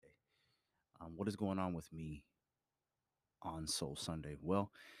What is going on with me on Soul Sunday?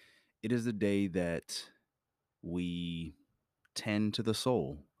 Well, it is the day that we tend to the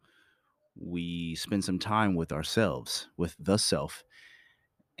soul. We spend some time with ourselves, with the self,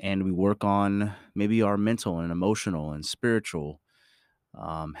 and we work on maybe our mental and emotional and spiritual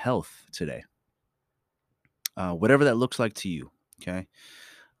health today. Whatever that looks like to you. Okay.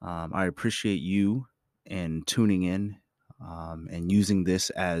 I appreciate you and tuning in and using this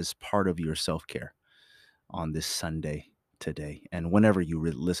as part of your self care on this Sunday today. And whenever you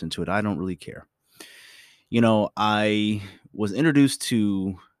listen to it, I don't really care. I was introduced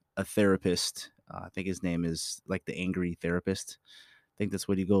to a therapist. I think his name is like the Angry Therapist. I think that's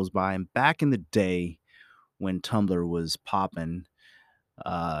what he goes by. And back in the day when Tumblr was popping,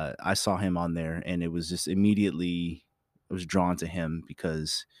 I saw him on there and it was just immediately, I was drawn to him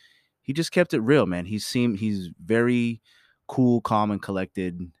because he just kept it real, man. He's very cool, calm, and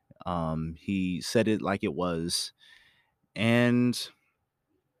collected. He said it like it was. And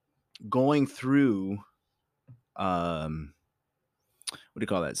going through um what do you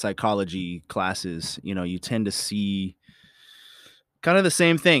call that, psychology classes, you tend to see kind of the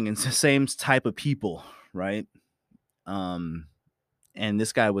same thing and the same type of people, right? um and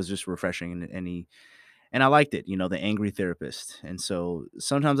this guy was just refreshing, and I liked it, the Angry Therapist. And so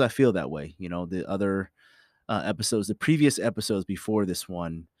sometimes I feel that way, the other episodes, the previous episodes before this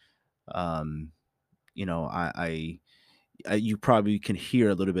one. um I you probably can hear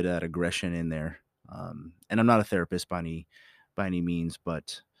a little bit of that aggression in there. And I'm not a therapist by any means,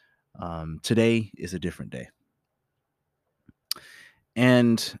 but today is a different day.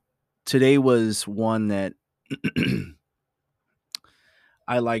 And today was one that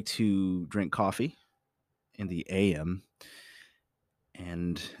I like to drink coffee in the AM.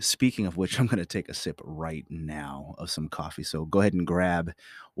 And speaking of which, I'm going to take a sip right now of some coffee. So go ahead and grab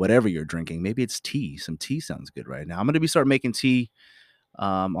whatever you're drinking. Maybe it's tea. Some tea sounds good right now. I'm going to be start making tea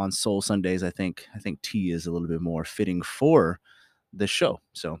on Soul Sundays. I think tea is a little bit more fitting for the show.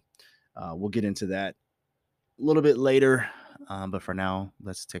 So we'll get into that a little bit later. But for now,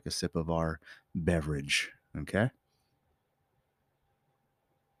 let's take a sip of our beverage. Okay.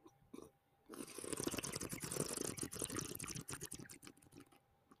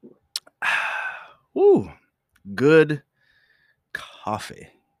 Ooh, good coffee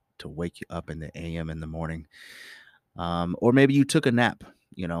to wake you up in the AM in the morning. Or maybe you took a nap,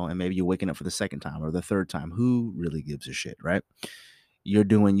 and maybe you're waking up for the second time or the third time. Who really gives a shit, right? You're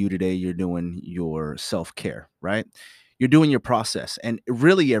doing you today. You're doing your self care, right? You're doing your process. And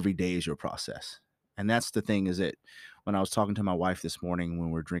really, every day is your process. And that's the thing, is that when I was talking to my wife this morning,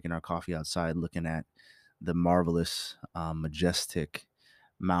 when we are drinking our coffee outside, looking at the marvelous, majestic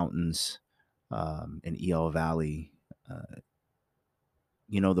mountains in EL Valley, uh,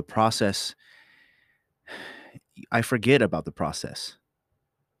 the process, I forget about the process.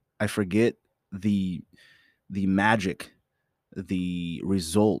 I forget the the magic, the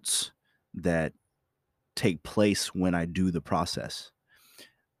results that take place when I do the process.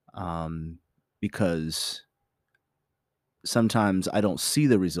 Um, because sometimes I don't see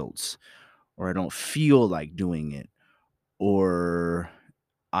the results, or I don't feel like doing it, or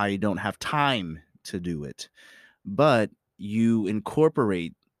I don't have time to do it. But you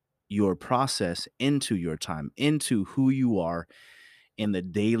incorporate your process into your time, into who you are in the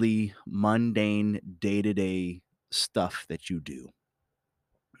daily, mundane, day to day stuff that you do.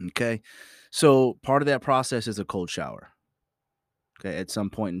 Okay. So part of that process is a cold shower. Okay. At some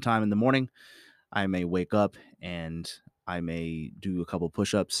point in time in the morning, I may wake up and I may do a couple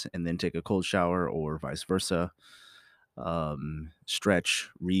push ups and then take a cold shower, or vice versa. Stretch,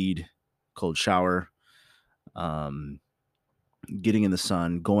 read, cold shower, um, getting in the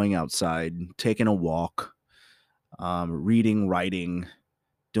sun, going outside, taking a walk, reading, writing,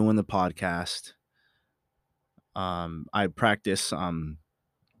 doing the podcast. I practice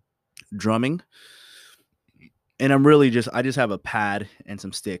drumming, and I just have a pad and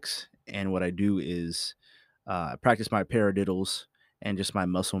some sticks. And what I do is I practice my paradiddles and just my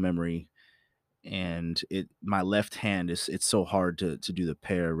muscle memory. And my left hand it's so hard to do the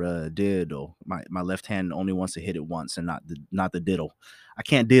paradiddle. My left hand only wants to hit it once and not the diddle. I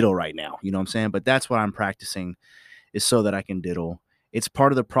can't diddle right now, you know what I'm saying? But that's what I'm practicing, is so that I can diddle. It's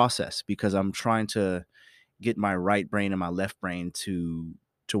part of the process because I'm trying to get my right brain and my left brain to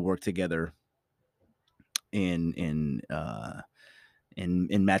work together in in uh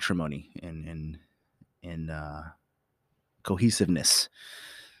in matrimony and in cohesiveness.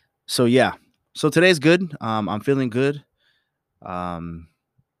 So yeah. So today's good. I'm feeling good. Um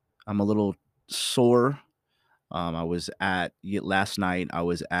I'm a little sore I was at last night. I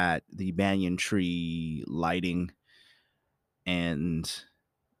was at the banyan tree lighting, and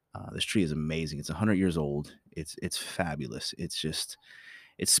this tree is amazing. It's 100 years old. It's fabulous. It's just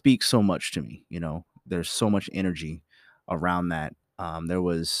it speaks so much to me. There's so much energy around that. There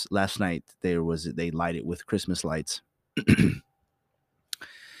was last night. They light it with Christmas lights,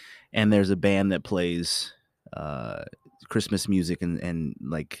 and there's a band that plays uh, Christmas music and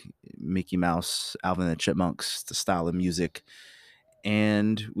like Mickey Mouse, Alvin and the Chipmunks, the style of music.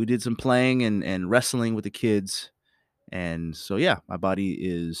 And we did some playing and wrestling with the kids. And so yeah, my body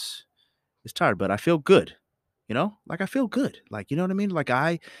is tired, but I feel good. Like I feel good. Like, you know what I mean? Like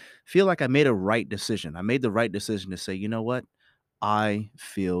I feel like I made a right decision. I made the right decision to say, you know what? I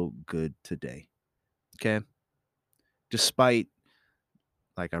feel good today. Okay. Despite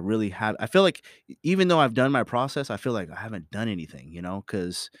like I feel like even though I've done my process, I feel like I haven't done anything,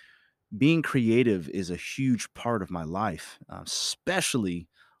 because being creative is a huge part of my life, especially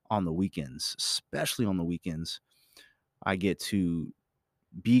on the weekends. Especially on the weekends, I get to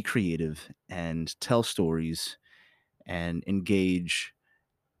be creative and tell stories and engage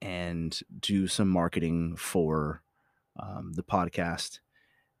and do some marketing for the podcast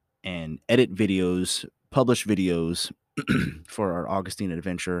and edit videos, publish videos for our Augustine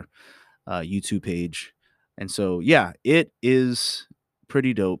Adventure YouTube page. And so, yeah, it is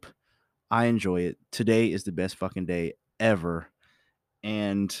pretty dope. I enjoy it. Today is the best fucking day ever.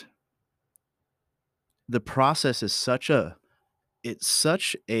 And the process is it's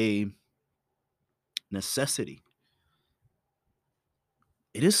such a necessity.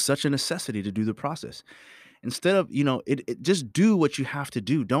 It is such a necessity to do the process. Instead of, it just do what you have to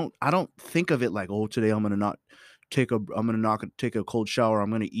do. I don't think of it like, oh, today I'm gonna not take a cold shower.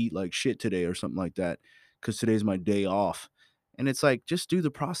 I'm gonna eat like shit today or something like that because today's my day off. And it's like, just do the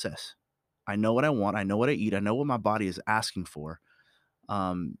process. I know what I want. I know what I eat. I know what my body is asking for.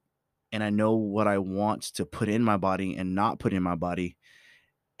 Um, and I know what I want to put in my body and not put in my body.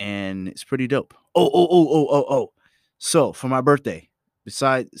 And it's pretty dope. Oh. So for my birthday,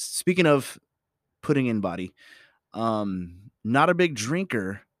 besides speaking of putting in body, not a big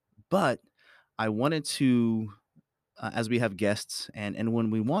drinker, but I wanted to, as we have guests and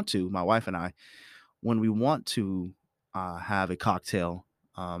when we want to, my wife and I, when we want to have a cocktail,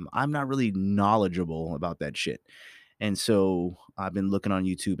 I'm not really knowledgeable about that shit. And so I've been looking on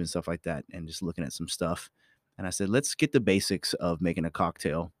YouTube and stuff like that and just looking at some stuff. And I said, let's get the basics of making a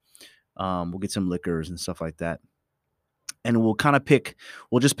cocktail. We'll get some liquors and stuff like that. And we'll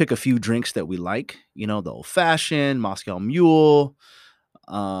just pick a few drinks that we like, the old fashioned, Moscow Mule,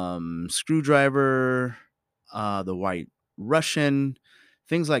 Screwdriver, the White Russian,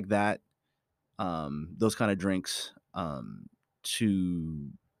 things like that. Those kind of drinks to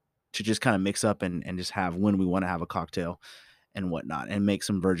just kind of mix up and just have when we want to have a cocktail and whatnot, and make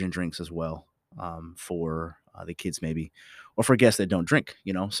some virgin drinks as well, for the kids maybe, or for guests that don't drink.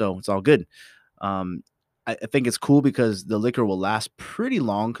 So it's all good. Um, I think it's cool because the liquor will last pretty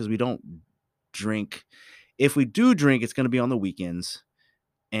long because we don't drink. If we do drink, it's going to be on the weekends,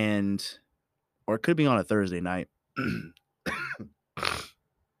 and or it could be on a Thursday night.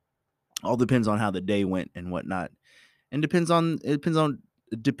 All depends on how the day went and whatnot, and depends on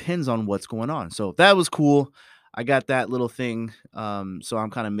what's going on. So that was cool. I got that little thing. So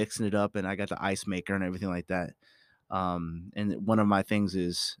I'm kind of mixing it up, and I got the ice maker and everything like that. And one of my things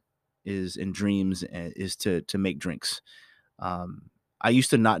is in dreams is to make drinks. I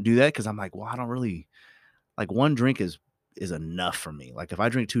used to not do that because I'm like, well, I don't really like one drink is enough for me. Like if I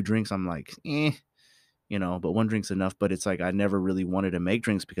drink two drinks, I'm like, but one drink's enough. But it's like I never really wanted to make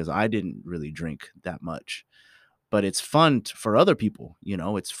drinks because I didn't really drink that much. But it's fun for other people.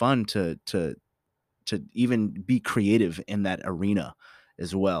 It's fun to even be creative in that arena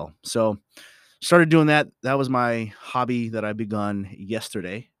as well. So started doing that. That was my hobby that I begun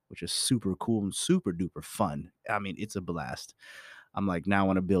yesterday, which is super cool and super duper fun. I mean, it's a blast. I'm like, now I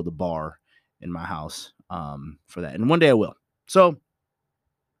want to build a bar in my house for that. And one day I will. So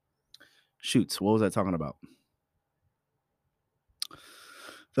shoots, what was I talking about?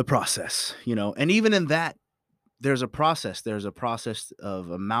 The process, and even in that, there's a process. There's a process of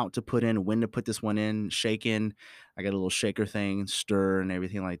amount to put in, when to put this one in, shake in. I got a little shaker thing, stir and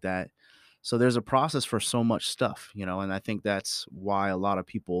everything like that. So there's a process for so much stuff, and I think that's why a lot of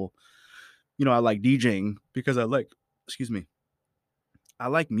people, I like DJing because excuse me, I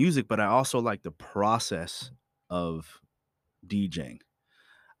like music, but I also like the process of DJing.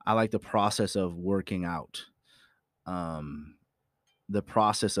 I like the process of working out. Um, the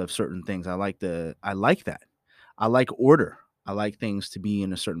process of certain things. I like that. I like order. I like things to be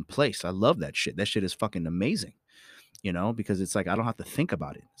in a certain place. I love that shit. That shit is fucking amazing. because it's like I don't have to think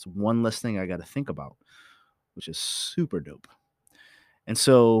about it. It's one less thing I got to think about, which is super dope. And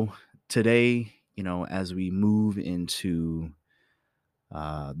so today, as we move into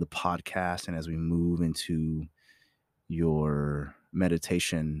the podcast and as we move into your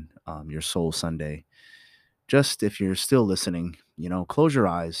meditation, your Soul Sunday, just if you're still listening, close your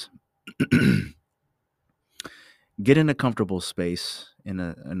eyes, get in a comfortable space, in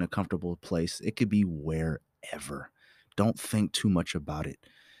a comfortable place. It could be wherever. Don't think too much about it.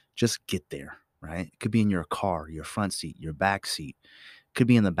 Just get there, right? It could be in your car, your front seat, your back seat. It could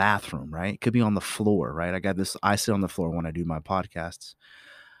be in the bathroom, right? It could be on the floor, right? I sit on the floor when I do my podcasts.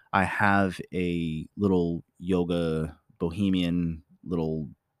 I have a little yoga bohemian little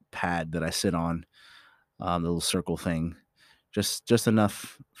pad that I sit on, the little circle thing, just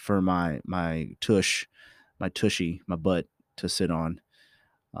enough for my tushy, my butt to sit on,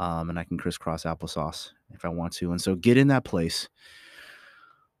 and I can crisscross applesauce if I want to. And so get in that place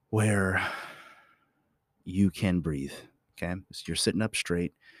where you can breathe. Okay, so you're sitting up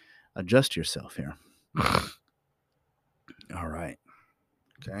straight. Adjust yourself here. All right.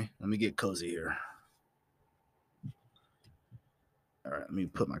 Okay, let me get cozy here. All right, let me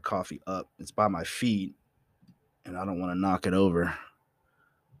put my coffee up. It's by my feet, and I don't want to knock it over.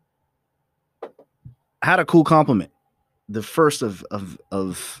 I had a cool compliment, the first of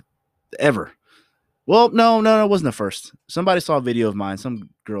ever. Well, no, it wasn't the first. Somebody saw a video of mine.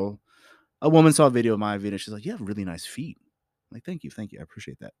 A woman saw a video of my video. She's like, "You have really nice feet." I'm like, thank you, I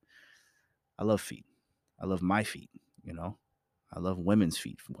appreciate that. I love feet. I love my feet. I love women's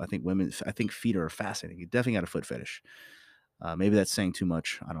feet. I think feet are fascinating. You definitely got a foot fetish. Maybe that's saying too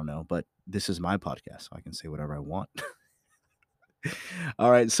much. I don't know, but this is my podcast, so I can say whatever I want.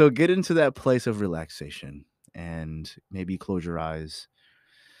 All right, so get into that place of relaxation and maybe close your eyes.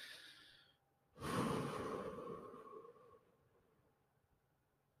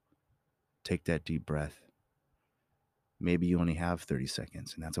 Take that deep breath. Maybe you only have 30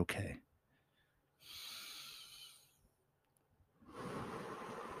 seconds, and that's okay.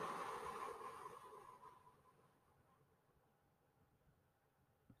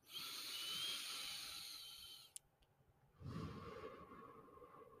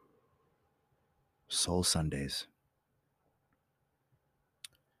 Soul Sundays.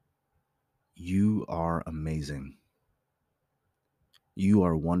 You are amazing. You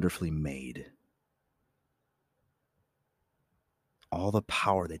are wonderfully made. All the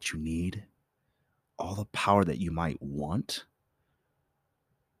power that you need, all the power that you might want,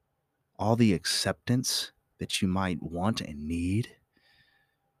 all the acceptance that you might want and need,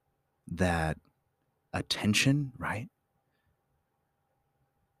 that attention, right?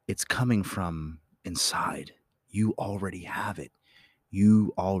 It's coming from inside. You already have it.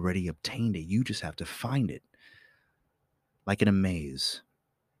 You already obtained it. You just have to find it. Like in a maze.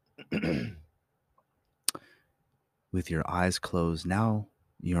 With your eyes closed, now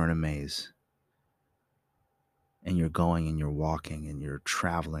you're in a maze. And you're going and you're walking and you're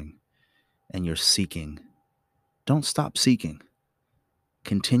traveling and you're seeking. Don't stop seeking.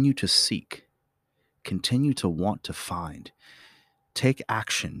 Continue to seek. Continue to want to find. Take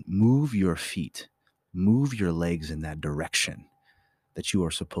action. Move your feet. Move your legs in that direction that you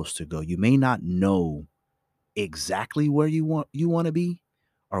are supposed to go. You may not know exactly where you want to be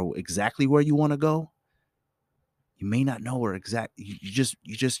or exactly where you want to go. You may not know where you're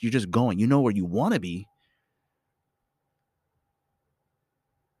just going. You know where you want to be.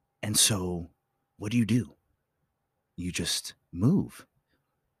 And so what do? You just move.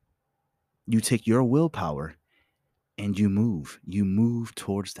 You take your willpower and you move. You move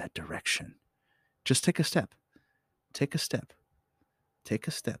towards that direction. Just take a step. Take a step. Take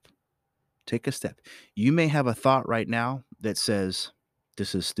a step. Take a step. You may have a thought right now that says,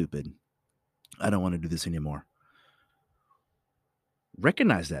 "This is stupid. I don't want to do this anymore."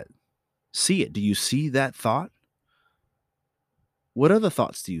 Recognize that. See it. Do you see that thought? What other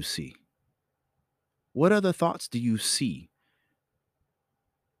thoughts do you see? What other thoughts do you see?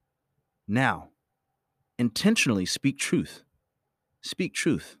 Now, intentionally speak truth. Speak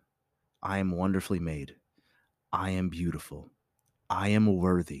truth. I am wonderfully made. I am beautiful. I am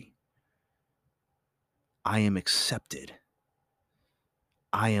worthy. I am accepted.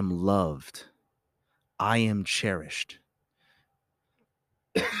 I am loved. I am cherished.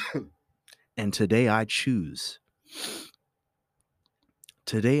 And today I choose.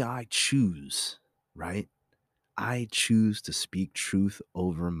 Today I choose, right? I choose to speak truth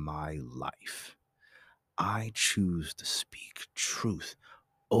over my life. I choose to speak truth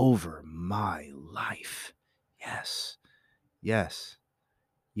over my life. Yes, yes,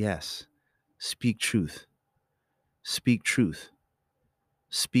 yes. Speak truth. Speak truth.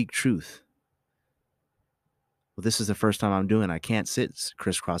 Speak truth. Well, this is the first time I'm doing it. I can't sit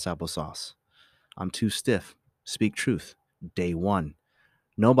crisscross applesauce. I'm too stiff. Speak truth. Day one.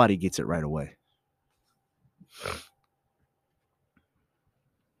 Nobody gets it right away.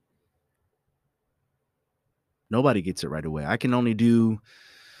 Nobody gets it right away. I can only do,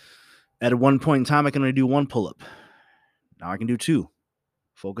 at one point in time, I can only do one pull-up. Now I can do two.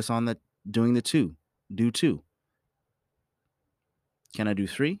 Focus on doing the two. Do two. Can I do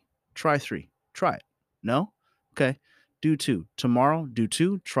three? Try three. Try it. No? Okay. Do two. Tomorrow, do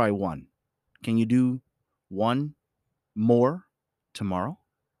two. Try one. Can you do one more tomorrow?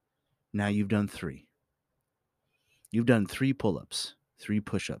 Now you've done three. You've done 3 pull-ups, 3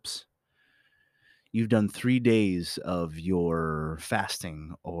 push-ups. You've done 3 days of your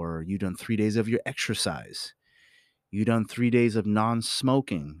fasting, or you've done 3 days of your exercise. You've done 3 days of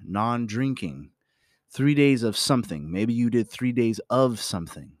non-smoking, non-drinking, 3 days of something. Maybe you did 3 days of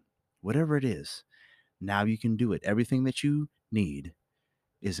something. Whatever it is, now you can do it. Everything that you need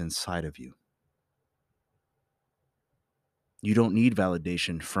is inside of you. You don't need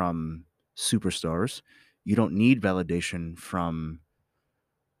validation from superstars. You don't need validation from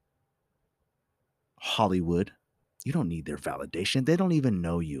Hollywood. You don't need their validation. They don't even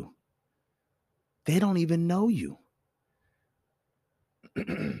know you. They don't even know you.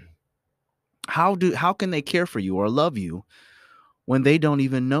 How can they care for you or love you when they don't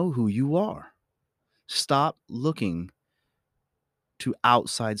even know who you are? Stop looking to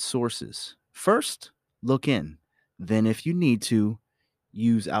outside sources. First, look in. Then if you need to,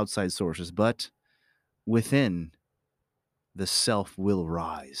 use outside sources, but within, the self will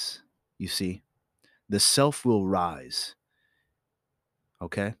rise. You see? The self will rise.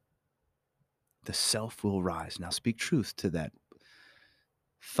 Okay? The self will rise. Now speak truth to that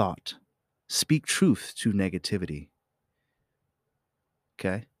thought. Speak truth to negativity.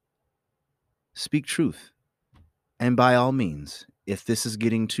 Okay? Speak truth. And by all means, if this is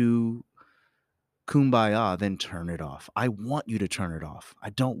getting too kumbaya, then turn it off. I want you to turn it off. I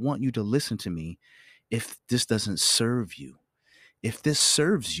don't want you to listen to me if this doesn't serve you. If this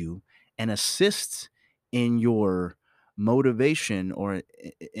serves you and assists in your motivation or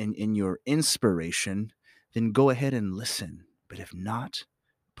in your inspiration, then go ahead and listen. But if not,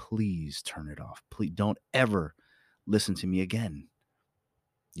 please turn it off. Please don't ever listen to me again.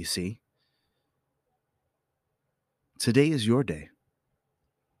 You see? Today is your day.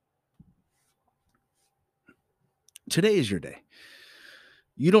 Today is your day.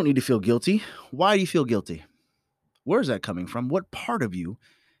 You don't need to feel guilty. Why do you feel guilty? Where is that coming from? What part of you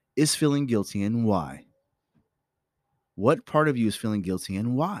is feeling guilty and why? What part of you is feeling guilty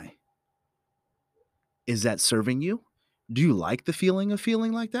and why? Is that serving you? Do you like the feeling of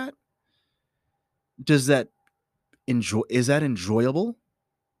feeling like that? Is that enjoyable?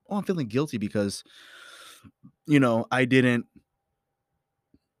 Oh, I'm feeling guilty because I didn't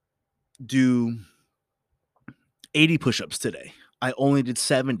do 80 push-ups today. I only did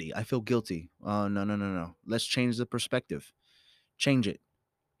 70. I feel guilty. Oh, no. Let's change the perspective. Change it.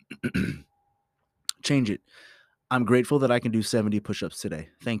 Change it. I'm grateful that I can do 70 push-ups today.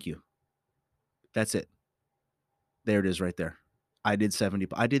 Thank you. That's it. There it is right there. I did 70.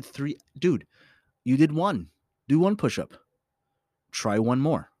 I did 3. Dude, you did 1. Do 1 push-up. Try 1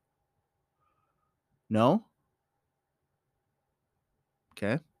 more. No?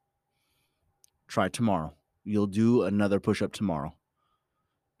 Okay. Try tomorrow. You'll do another push-up tomorrow.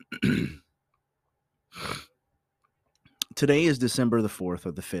 Today is December the 4th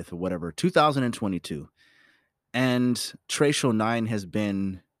or the 5th or whatever, 2022. And Trey Show 9 has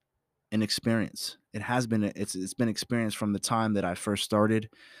been an experience. It has been it's been experience from the time that I first started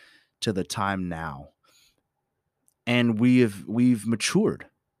to the time now. And we've matured.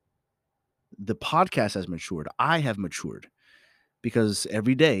 The podcast has matured. I have matured because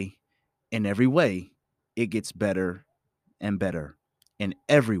every day in every way it gets better and better. In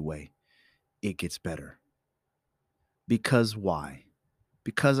every way it gets better. Because why?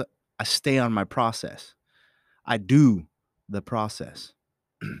 Because I stay on my process. I do the process.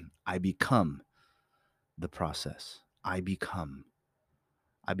 I become the process. I become,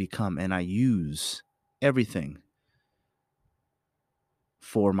 and I use everything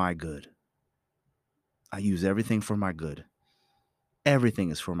for my good. I use everything for my good. Everything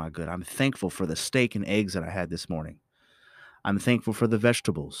is for my good. I'm thankful for the steak and eggs that I had this morning. I'm thankful for the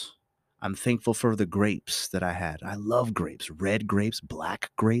vegetables. I'm thankful for the grapes that I had. I love grapes, red grapes, black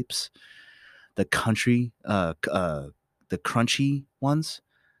grapes, the the crunchy ones,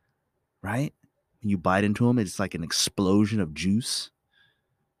 right? When you bite into them, it's like an explosion of juice.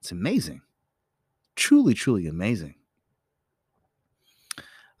 It's amazing. truly, truly amazing.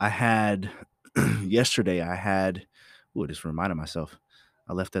 I had yesterday, I just reminded myself.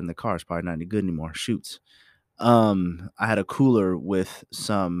 I left that in the car. It's probably not any good anymore. Shoots. I had a cooler with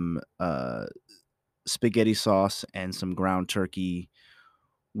some spaghetti sauce and some ground turkey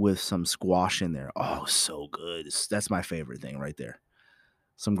with some squash in there. Oh, so good. That's my favorite thing right there.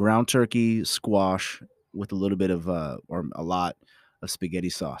 Some ground turkey, squash with a little bit of or a lot of spaghetti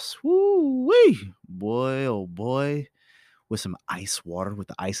sauce. Woo wee. Boy, oh boy. With some ice water with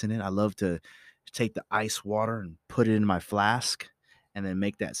the ice in it. I love to take the ice water and put it in my flask and then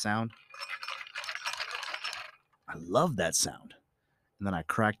make that sound. I love that sound. And then I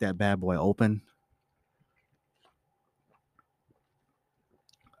crack that bad boy open.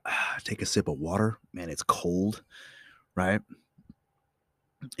 Take a sip of water. Man, it's cold, right?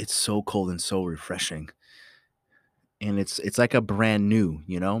 It's so cold and so refreshing. And it's like a brand new,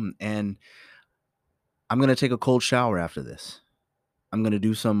 And I'm gonna take a cold shower after this. I'm gonna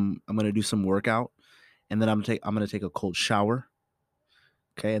do some workout, and then I'm gonna take a cold shower.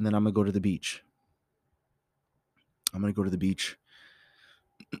 Okay, and then I'm gonna go to the beach. I'm gonna go to the beach.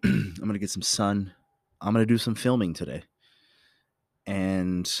 I'm gonna get some sun. I'm gonna do some filming today,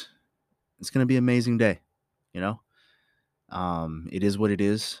 and it's gonna be an amazing day. You know, it is what it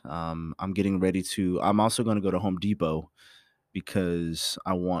is. I'm getting ready to. I'm also gonna go to Home Depot because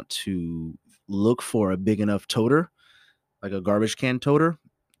I want to look for a big enough toter, like a garbage can toter,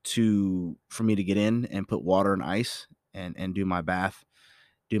 for me to get in and put water and ice and do my bath,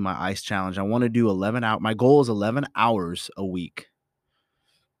 do my ice challenge. I want to do 11 hours. My goal is 11 hours a week.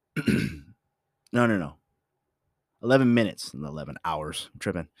 No. 11 minutes, and 11 hours. I'm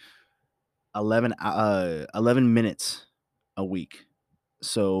tripping. 11 minutes a week.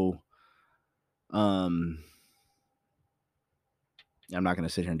 So, um, I'm not going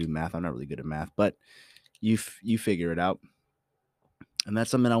to sit here and do math. I'm not really good at math, but you figure it out. And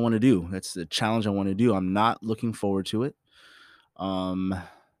that's something I want to do. That's the challenge I want to do. I'm not looking forward to it. Um,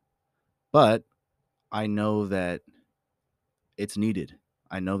 but I know that it's needed.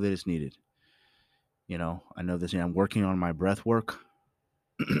 I know that it's needed. I know this. I'm working on my breath work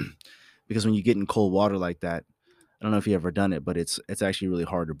because when you get in cold water like that, I don't know if you ever done it, but it's actually really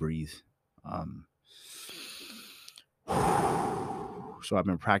hard to breathe. Um, so I've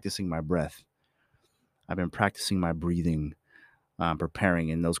been practicing my breath. I've been practicing my breathing,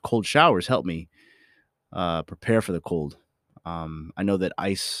 preparing, and those cold showers help me prepare for the cold. I know that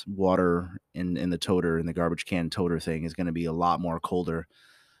ice water in the toter, in the garbage can toter thing, is going to be a lot more colder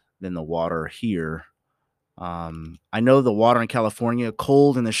than the water here. I know the water in California,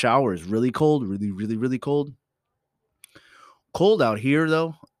 cold in the shower is really cold, really, really, really cold. Cold out here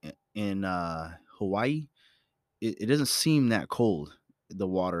though, in Hawaii, it doesn't seem that cold. The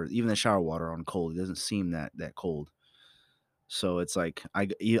water, even the shower water on cold, it doesn't seem that cold. So it's like I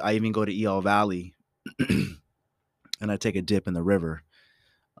even go to EL Valley and I take a dip in the river.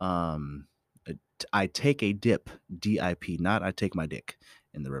 Um, I take a dip, DIP, not I take my dick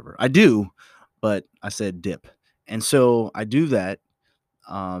in the river. I do, but I said dip. And so I do that.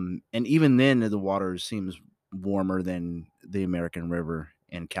 And even then, the water seems warmer than the American River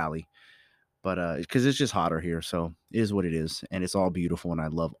in Cali. But because it's just hotter here, so it is what it is, and it's all beautiful, and I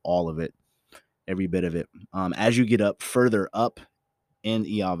love all of it, every bit of it. As you get up further up in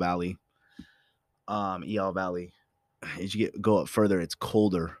EL Valley, as you go up further, it's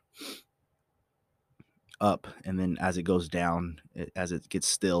colder up, and then as it goes down, as it gets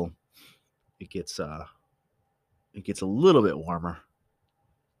still, it gets a little bit warmer.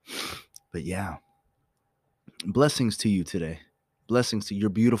 But yeah, blessings to you today. Blessings to you. You're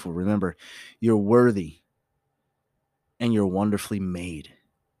beautiful. Remember, you're worthy and you're wonderfully made.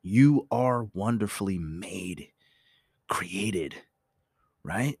 You are wonderfully made, created,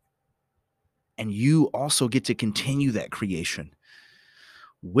 right? And you also get to continue that creation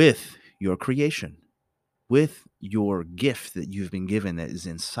with your creation, with your gift that you've been given that is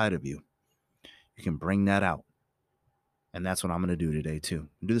inside of you. You can bring that out. And that's what I'm going to do today, too.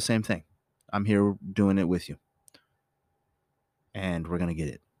 Do the same thing. I'm here doing it with you. And we're going to get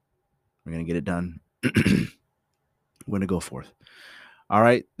it. We're going to get it done. We're going to go forth. All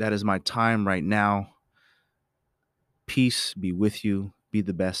right. That is my time right now. Peace be with you. Be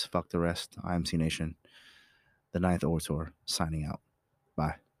the best. Fuck the rest. I am C Nation, the Ninth Orator, signing out.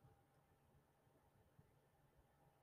 Bye.